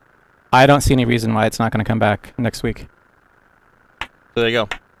after? I don't see any reason why it's not going to come back next week. So there you go.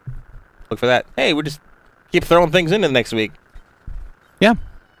 Look for that. Hey, we just keep throwing things into the next week. Yeah.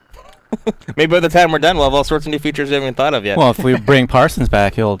 Maybe by the time we're done, we'll have all sorts of new features we haven't even thought of yet. Well, if we bring Parsons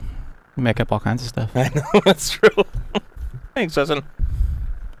back, he'll make up all kinds of stuff. I know, that's true. Thanks, Justin.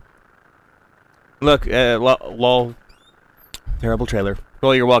 Look, lol. Terrible trailer.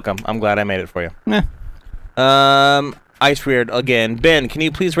 Well, you're welcome. I'm glad I made it for you. Ice Weird again. Ben, can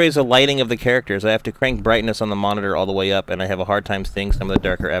you please raise the lighting of the characters? I have to crank brightness on the monitor all the way up, and I have a hard time seeing some of the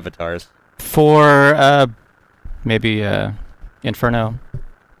darker avatars. For, maybe, Inferno.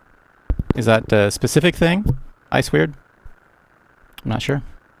 Is that a specific thing? Ice Weird? I'm not sure.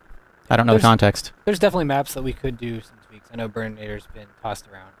 I don't know the context. There's definitely maps that we could do some tweaks. I know Burninator's been tossed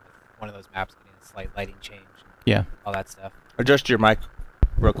around with one of those maps getting a slight lighting change. Yeah. All that stuff. Adjust your mic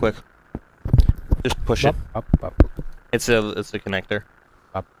real quick. Just push it. Up. It's a connector.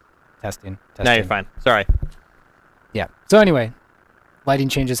 Testing. Now you're fine. Sorry. Yeah. So anyway, lighting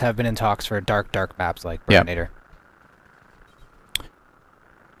changes have been in talks for dark maps like Burninator.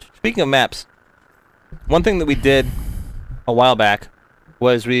 Speaking of maps, one thing that we did a while back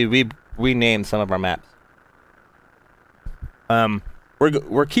was we renamed some of our maps.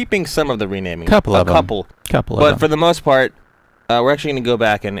 We're keeping some of the renaming. Couple of them. But for the most part, we're actually going to go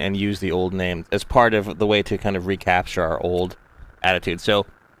back and use the old names as part of the way to kind of recapture our old attitude. So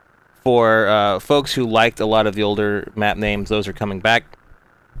for folks who liked a lot of the older map names, those are coming back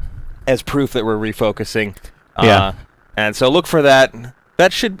as proof that we're refocusing. Yeah. And so look for that.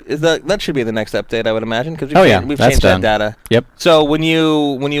 That should be the next update, I would imagine, because we've changed that data. Yep. So when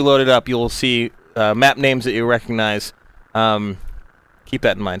you load it up, you'll see map names that you recognize. Keep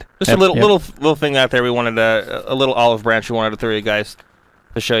that in mind. Just a little thing out there. We wanted a little olive branch. We wanted to throw you guys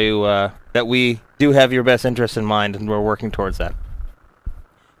to show you that we do have your best interest in mind, and we're working towards that.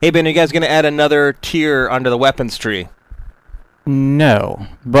 Hey Ben, are you guys going to add another tier onto the weapons tree? No,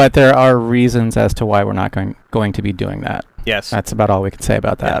 but there are reasons as to why we're not going to be doing that. Yes. That's about all we can say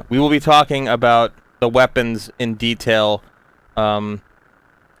about that. Yeah, we will be talking about the weapons in detail in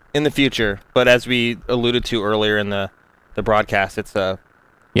the future, but as we alluded to earlier in the broadcast, it's a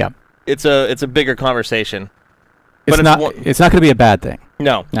bigger conversation. It's not going to be a bad thing.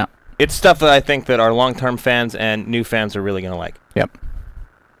 No. It's stuff that I think that our long-term fans and new fans are really going to like. Yep.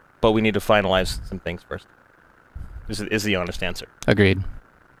 But we need to finalize some things first. Is the honest answer. Agreed.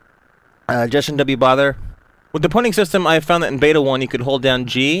 Justin W. Bother. With the pwning system, I have found that in Beta 1 you could hold down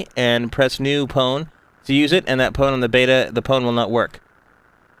G and press new pwn to use it, and that pwn on the beta, the pwn will not work.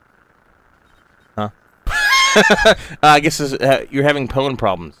 Huh? I guess you're having pwn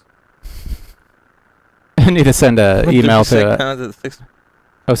problems. I need to send an email to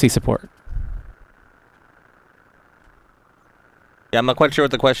OC support. Yeah, I'm not quite sure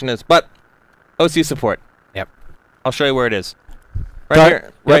what the question is, but OC support. Yep. I'll show you where it is.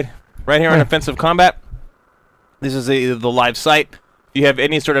 Right here on Offensive Combat. This is the live site. If you have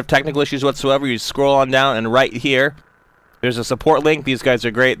any sort of technical issues whatsoever, you scroll on down, and right here, there's a support link. These guys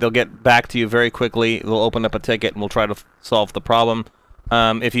are great. They'll get back to you very quickly. They'll open up a ticket, and we'll try to solve the problem.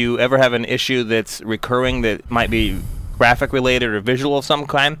 If you ever have an issue that's recurring that might be graphic-related or visual of some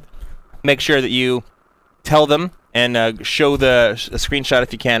kind, make sure that you tell them and show a screenshot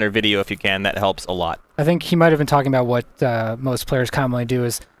if you can or video if you can. That helps a lot. I think he might have been talking about what most players commonly do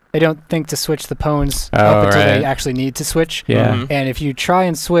is they don't think to switch the pwns up until they actually need to switch. Yeah. And if you try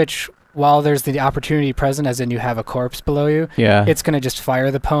and switch while there's the opportunity present, as in you have a corpse below you, it's going to just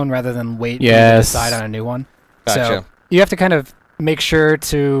fire the pwn rather than wait for you to decide on a new one. Gotcha. So you have to kind of make sure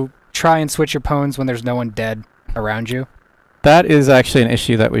to try and switch your pwns when there's no one dead. around you? That is actually an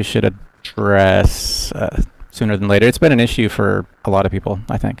issue that we should address sooner than later. It's been an issue for a lot of people,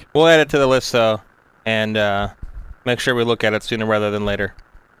 I think. We'll add it to the list, though, and make sure we look at it sooner rather than later.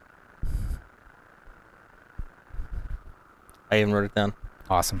 I even wrote it down.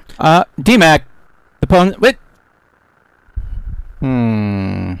 Awesome. DMAC, the pwn. Wait.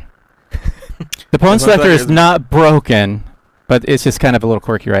 The pwn selector is not broken, but it's just kind of a little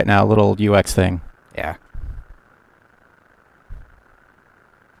quirky right now, a little UX thing. Yeah.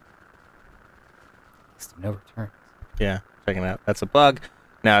 No return. Yeah, checking out. That's a bug.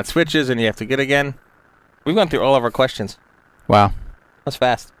 Now it switches, and you have to get again. We've gone through all of our questions. Wow. That's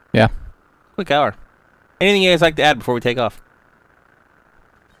fast. Yeah. Quick hour. Anything you guys like to add before we take off?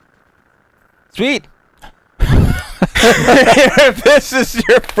 Sweet. If this is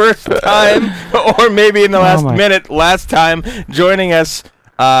your first time, or maybe in the last time joining us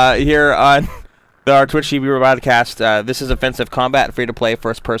here on our Twitch TV broadcast, this is Offensive Combat, free-to-play,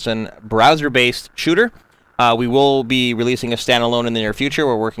 first-person, browser-based shooter. We will be releasing a standalone in the near future.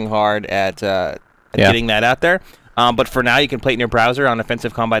 We're working hard at getting that out there. But for now, you can play it in your browser on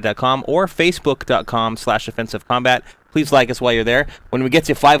offensivecombat.com or facebook.com/offensivecombat. Please like us while you're there. When we get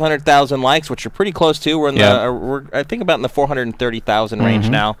to 500,000 likes, which we're pretty close to, we're in the we're I think about in the 430,000 range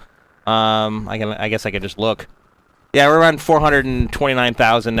now. I guess I could just look. Yeah, we're around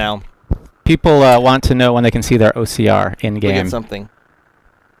 429,000 now. People want to know when they can see their OCR in game. We get something.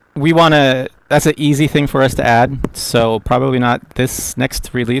 We want to. That's an easy thing for us to add. So probably not this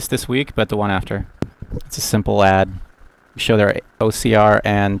next release this week, but the one after. It's a simple ad. We show their OCR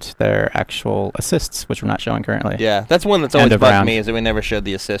and their actual assists, which we're not showing currently. Yeah, that's one that's always bugged me, is that we never showed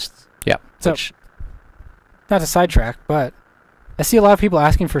the assists. Yeah. So, not to sidetrack, but I see a lot of people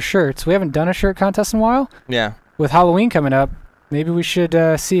asking for shirts. We haven't done a shirt contest in a while. Yeah. With Halloween coming up, maybe we should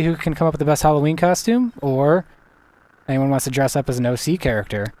see who can come up with the best Halloween costume, or anyone wants to dress up as an OC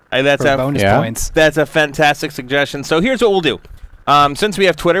character for bonus points. That's a fantastic suggestion. So here's what we'll do. Since we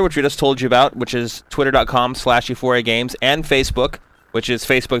have Twitter, which we just told you about, which is twitter.com/U4AGames, and Facebook, which is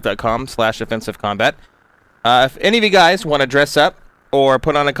facebook.com/offensivecombat. If any of you guys want to dress up or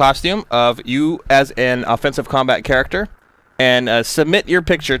put on a costume of you as an offensive combat character and submit your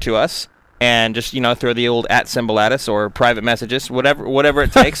picture to us and just, throw the old @ symbol at us or private messages, whatever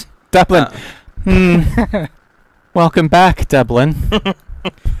it takes. Dublin. Welcome back, Dublin.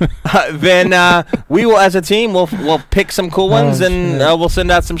 Then we will, as a team, we'll pick some cool ones and we'll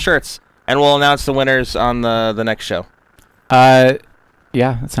send out some shirts, and we'll announce the winners on the next show. Yeah,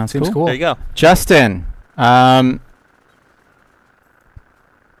 that sounds cool. There you go, Justin.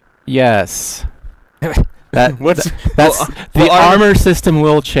 Yes. The armor system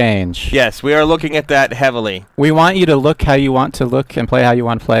will change. Yes, we are looking at that heavily. We want you to look how you want to look and play how you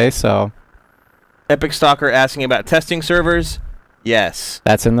want to play. So, Epic Stalker asking about testing servers. Yes.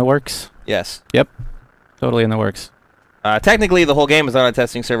 That's in the works? Yes. Yep. Totally in the works. Technically, the whole game is on a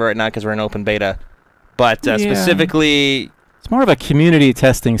testing server right now because we're in open beta. But specifically... It's more of a community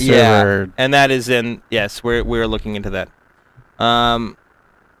testing server. Yeah, and that is in... Yes, we're looking into that.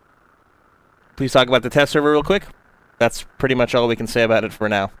 Please talk about the test server real quick. That's pretty much all we can say about it for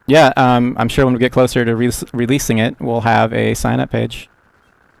now. Yeah, I'm sure when we get closer to releasing it, we'll have a sign-up page.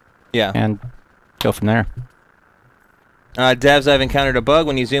 Yeah. And go from there. Devs, I've encountered a bug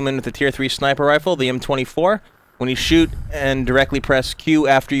when you zoom in with the Tier 3 sniper rifle, the M24. When you shoot and directly press Q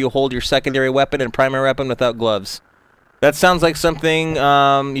after you hold your secondary weapon and primary weapon without gloves. That sounds like something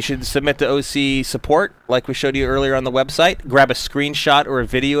you should submit to OC support, like we showed you earlier on the website. Grab a screenshot or a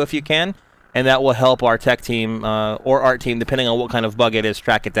video if you can, and that will help our tech team or art team, depending on what kind of bug it is,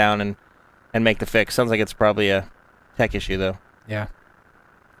 track it down and make the fix. Sounds like it's probably a tech issue, though. Yeah.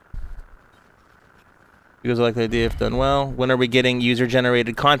 You guys like the idea if done well. When are we getting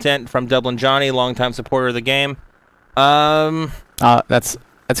user-generated content from Dublin Johnny, longtime supporter of the game? That's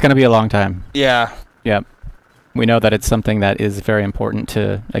going to be a long time. Yeah. Yep. We know that it's something that is very important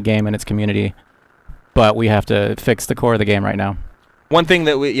to a game and its community, but we have to fix the core of the game right now. One thing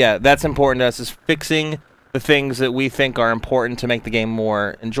that that's important to us is fixing the things that we think are important to make the game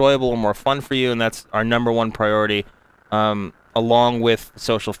more enjoyable and more fun for you, and that's our #1 priority, along with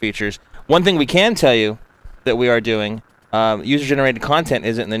social features. One thing we can tell you that we are doing, user-generated content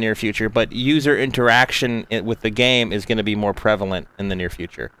isn't in the near future, but user interaction with the game is going to be more prevalent in the near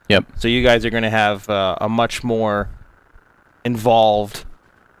future. Yep. So you guys are going to have a much more involved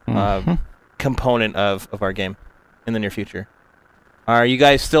component of our game in the near future. Are you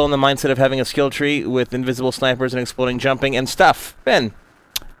guys still in the mindset of having a skill tree with invisible snipers and exploding jumping and stuff? Ben?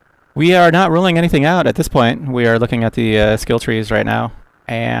 We are not ruling anything out at this point. We are looking at the skill trees right now,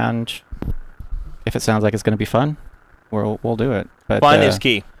 and If it sounds like it's going to be fun, we'll do it. But Fun is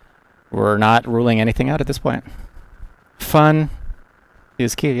key. we're not ruling anything out at this point. Fun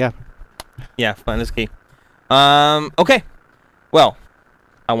is key, yeah. Yeah, fun is key. Okay. Well,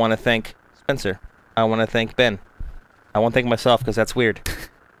 I want to thank Spencer. I want to thank Ben. I want to thank myself because that's weird.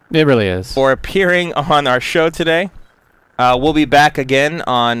 It really is. For appearing on our show today. We'll be back again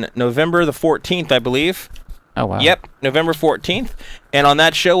on November the 14th, I believe. Oh, wow. Yep, November 14th. And on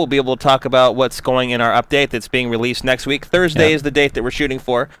that show, we'll be able to talk about what's going in our update that's being released next week. Thursday is the date that we're shooting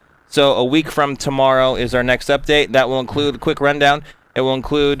for. So a week from tomorrow is our next update. That will include a quick rundown. It will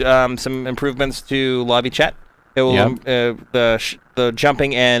include some improvements to lobby chat. It will the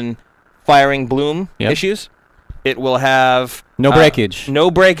jumping and firing bloom issues. It will have no breakage.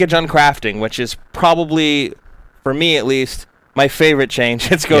 No breakage on crafting, which is probably, for me at least, my favorite change.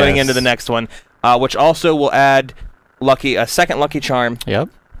 It's going into the next one, which also will add a second lucky charm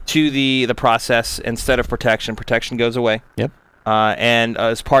to the process instead of protection. Protection goes away. Yep. And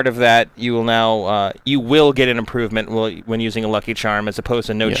as part of that, you will now you will get an improvement when using a lucky charm, as opposed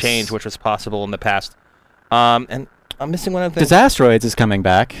to no change, which was possible in the past. And I'm missing one other thing. Disastroids is coming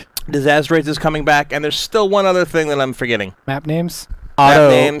back. Disastroids is coming back, and there's still one other thing that I'm forgetting. Map names. Map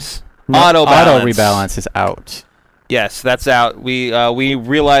names. Auto rebalance is out. Yes, that's out. We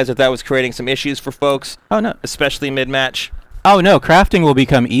realized that was creating some issues for folks. Oh no, especially mid-match. Oh no, crafting will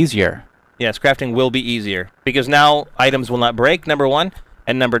become easier. Yes, crafting will be easier because now items will not break. Number one,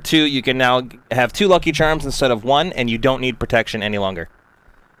 and number two, you can now have 2 lucky charms instead of 1, and you don't need protection any longer.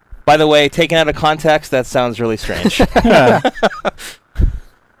 By the way, taken out of context, that sounds really strange.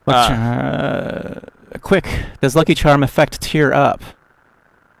 Quick, does lucky charm effect tier up?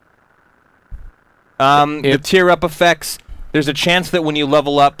 The tier up effects, there's a chance that when you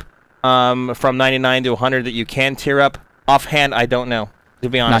level up from 99 to 100 that you can tier up. Offhand, I don't know, to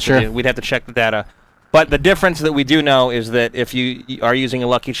be honest with you. We'd have to check the data. But the difference that we do know is that if you are using a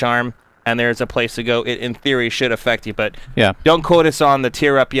lucky charm and there's a place to go, it in theory should affect you. But don't quote us on the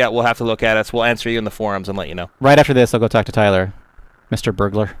tier up yet. We'll have to look at us. We'll answer you in the forums and let you know. Right after this, I'll go talk to Tyler, Mr.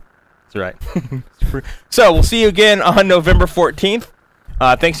 Burglar. That's right. So we'll see you again on November 14th.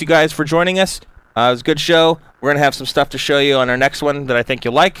 Thanks, you guys, for joining us. It was a good show. We're going to have some stuff to show you on our next one that I think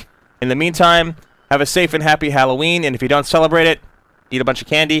you'll like. In the meantime, have a safe and happy Halloween. And if you don't celebrate it, eat a bunch of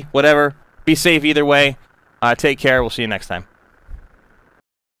candy, whatever. Be safe either way. Take care. We'll see you next time.